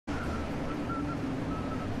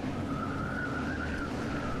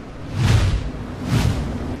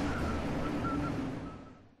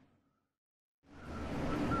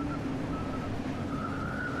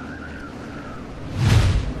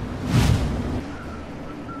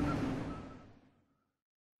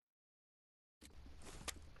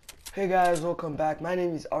Hey guys, welcome back. My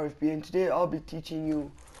name is RFB and today I'll be teaching you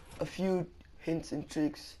a few hints and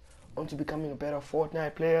tricks onto becoming a better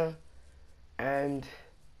Fortnite player. And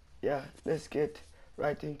yeah, let's get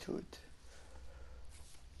right into it.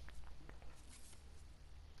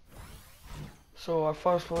 So I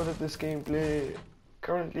fast forwarded this gameplay.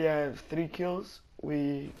 Currently I have 3 kills.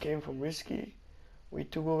 We came from Risky. We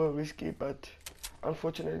took over Risky, but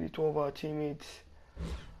unfortunately 2 of our teammates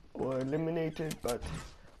were eliminated, but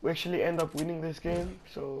we actually end up winning this game,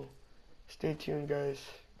 so stay tuned guys.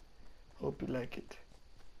 Hope you like it.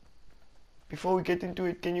 Before we get into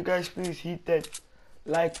it, can you guys please hit that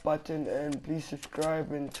like button and please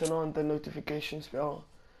subscribe and turn on the notifications bell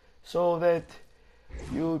so that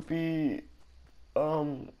you'll be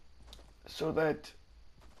so that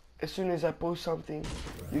as soon as I post something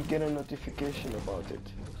you get a notification about it.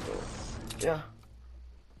 So yeah.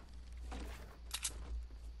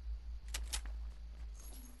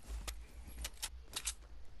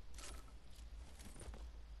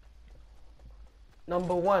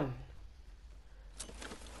 Number 1,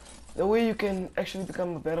 the way you can actually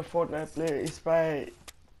become a better Fortnite player is by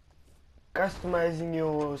customizing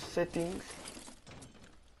your settings,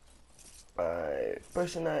 by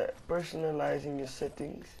personalizing your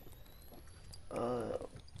settings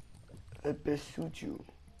that best suit you.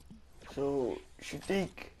 So you should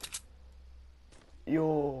take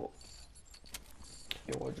your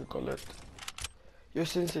what you call it, your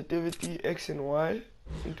sensitivity X and Y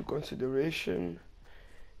into consideration,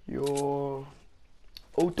 your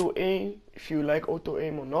auto aim, if you like auto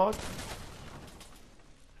aim or not.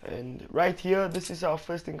 And right here, this is our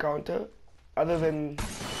first encounter, other than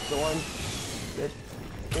the one that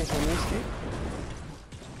came from Risky.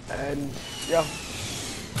 And yeah,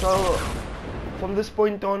 so from this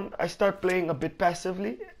point on, I start playing a bit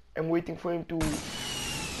passively and waiting for him to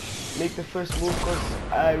make the first move, because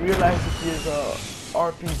I realize that he is a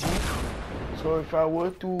RPG. So if I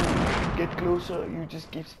were to get closer, you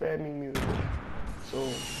just keep spamming me with it. So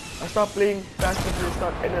I start playing passively and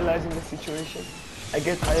start analyzing the situation. I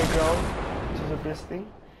get higher ground, which is the best thing.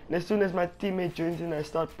 And as soon as my teammate joins in, I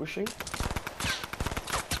start pushing.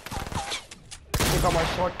 Take out my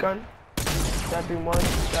shotgun, tap him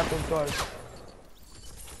once, tap him twice.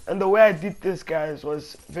 And the way I did this, guys,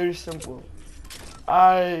 was very simple.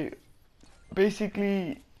 I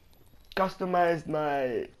basically customized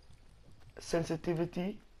my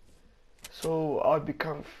sensitivity so I'll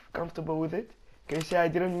become comfortable with it. Can you see I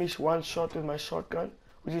didn't miss one shot with my shotgun,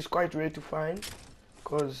 which is quite rare to find,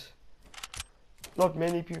 because not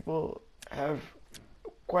many people have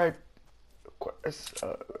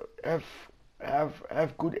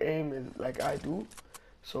have good aim like I do.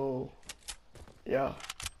 So yeah,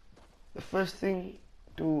 the first thing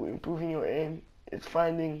to improving your aim is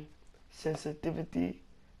finding sensitivity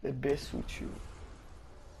that best suits you.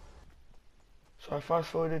 So I fast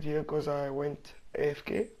forwarded here because I went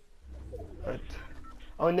AFK. But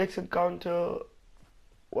our next encounter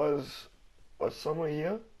was somewhere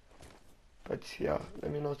here. But yeah,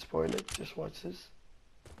 let me not spoil it, just watch this.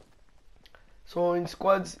 So in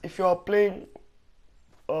squads, if you are playing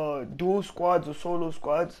duo squads or solo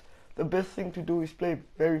squads, the best thing to do is play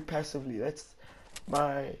very passively. That's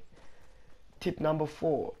my tip number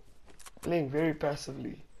 4. Playing very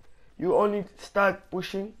passively. You only start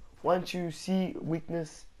pushing once you see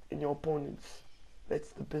weakness in your opponents.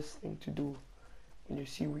 That's the best thing to do when you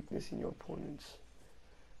see weakness in your opponents.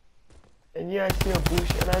 And yeah, I see a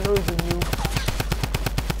bush, and I know it's a nuke.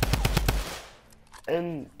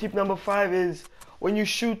 And tip number 5 is when you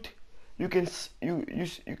shoot, you can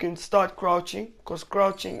start crouching, because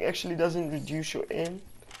crouching actually doesn't reduce your aim,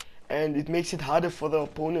 and it makes it harder for the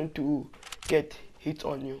opponent to get hits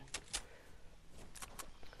on you.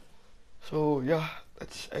 So yeah,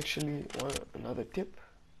 that's actually another tip.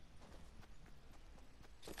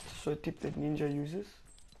 So a tip that Ninja uses.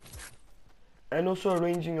 And also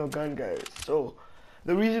arranging your gun, guys. So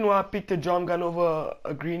the reason why I picked a drum gun over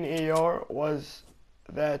a green AR was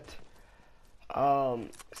that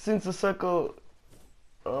since the circle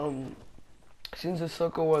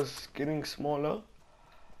was getting smaller,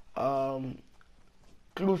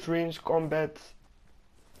 close range combat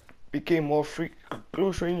became more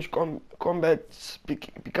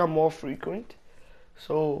become more frequent.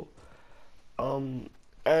 So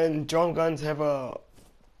and drum guns have a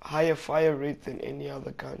higher fire rate than any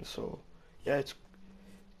other gun. So yeah, it's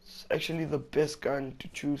actually the best gun to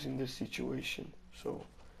choose in this situation. So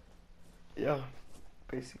yeah,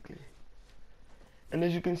 basically. And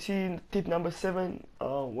as you can see in tip number 7,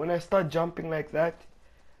 when I start jumping like that,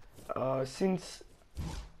 since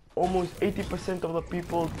almost 80% of the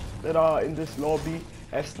people that are in this lobby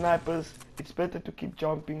have snipers. It's better to keep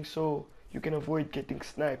jumping so you can avoid getting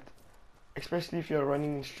sniped, especially if you're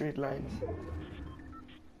running in straight lines.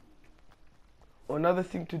 Another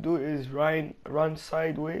thing to do is run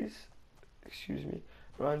sideways. Excuse me,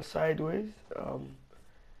 run sideways,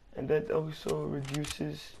 and that also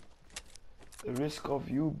reduces the risk of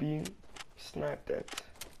you being sniped at.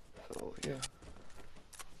 So yeah.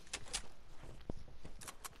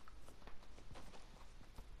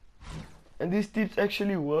 And these tips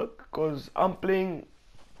actually work because I'm playing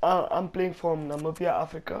from Namibia,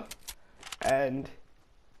 Africa, and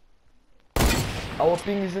our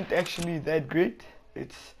ping isn't actually that great.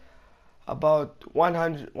 It's about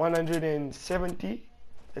 170.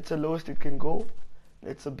 That's the lowest it can go.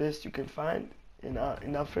 That's the best you can find in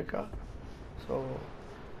Africa. So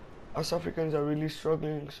us Africans are really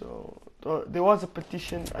struggling. So there was a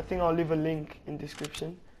petition. I think I'll leave a link in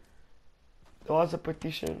description. There was a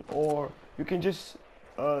petition, or you can just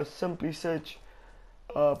simply search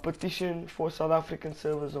petition for South African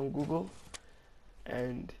servers on Google,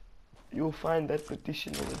 and you'll find that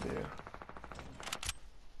petition over there.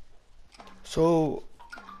 So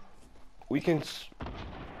we can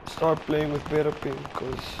start playing with better ping,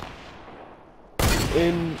 because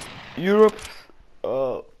in Europe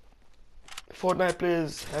Fortnite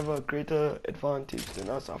players have a greater advantage than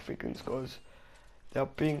us Africans, because their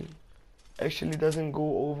ping actually doesn't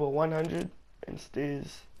go over 100 and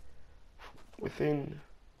stays within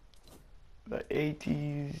the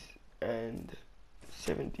 80s and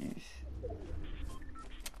 70s.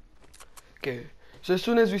 Okay, so as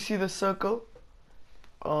soon as we see the circle,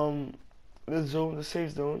 the zone, the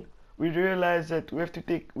safe zone, we realize that we have to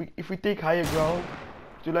take, if we take higher ground,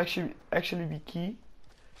 it will actually be key.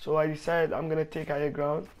 So I decided I'm gonna take higher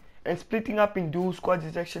ground, and splitting up in duo squads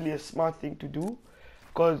is actually a smart thing to do,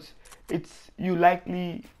 because you have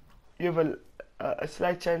a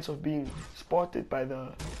slight chance of being spotted by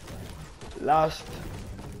the last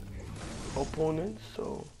opponent.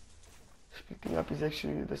 So splitting up is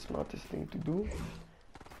actually the smartest thing to do.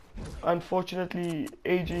 Unfortunately,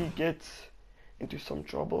 AJ gets into some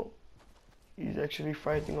trouble. He's actually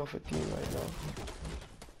fighting off a team right now,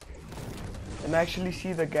 and I actually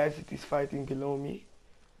see the guys that he's fighting below me.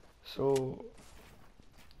 So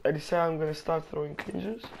I decide I'm gonna start throwing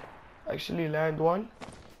clinches. I actually land one,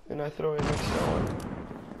 then I throw an extra one,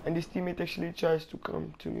 and this teammate actually tries to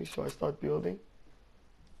come to me, so I start building,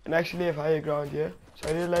 and I actually have higher ground here. So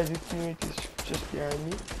I realize this teammate is just behind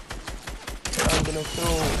me, so I'm gonna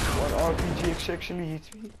throw one RPG, which actually hits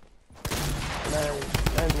me, and I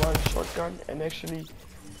land one shotgun and actually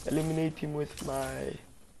eliminate him with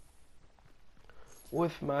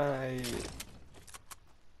my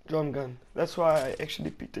drum gun. That's why I actually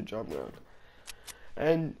picked a drum gun.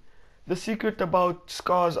 And the secret about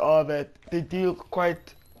scars are that they deal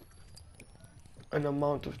quite an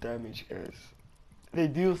amount of damage, guys. They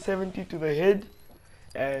deal 70 to the head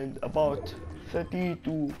and about 30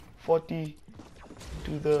 to 40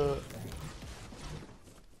 to the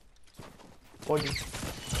body.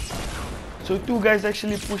 So two guys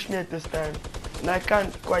actually pushed me at this time, and I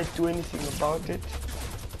can't quite do anything about it.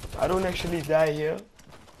 I don't actually die here,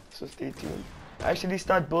 so stay tuned. I actually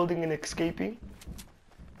start building and escaping,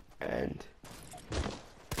 and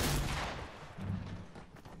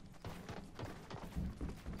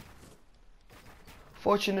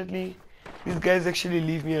fortunately these guys actually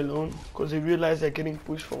leave me alone because they realize they're getting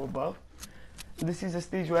pushed from above. This is a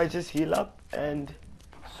stage where I just heal up and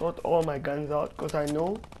sort all my guns out, because I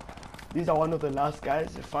know these are one of the last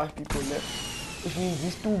guys. There are 5 people left, which means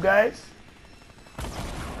these 2 guys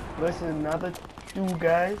versus another 2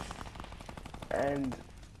 guys and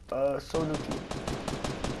solo team.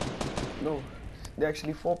 No, there are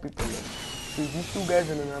actually 4 people left. So these 2 guys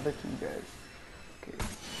and another 2 guys. Okay,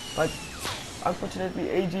 but unfortunately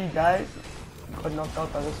AJ dies, got knocked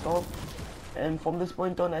out by the storm, and from this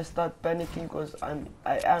point on I start panicking because I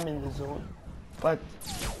am in the zone, but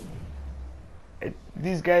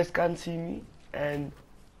these guys can't see me, and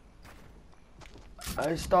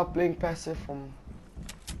I start playing passive from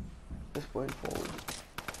this point forward.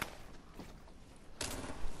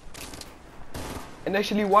 And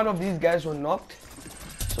actually one of these guys were knocked,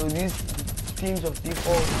 so these teams of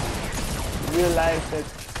default realized that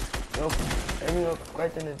they're having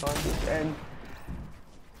quite an advantage, and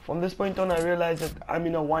from this point on I realized that I'm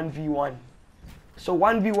in a 1v1. So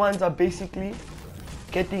 1v1s are basically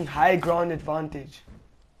getting high ground advantage.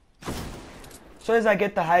 So as I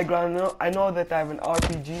get the high ground, I know that I have an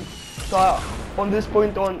RPG. So from this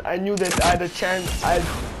point on I knew that I had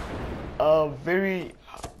a very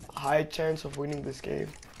high chance of winning this game.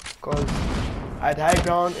 because I had high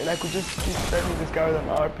ground and I could just keep threatening this guy with an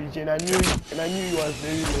RPG, and I knew he was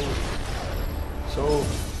very low. So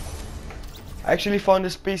I actually found a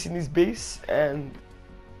space in his base and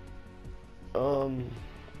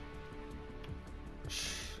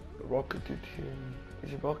rocketed him.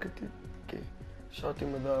 Is he rocketed? Okay. Shot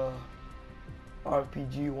him with a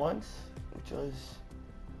RPG once, which was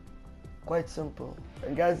quite simple.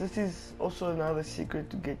 And guys, this is also another secret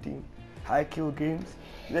to getting high kill games.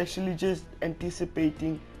 It's actually just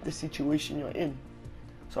anticipating the situation you're in.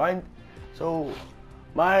 So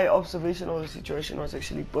my observation of the situation was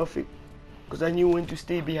actually perfect, because I knew when to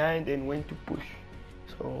stay behind and when to push.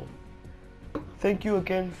 So thank you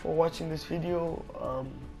again for watching this video.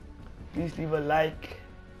 Please leave a like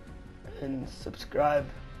and subscribe,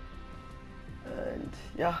 and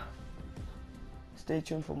yeah, stay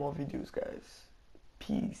tuned for more videos, guys.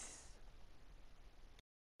 Peace.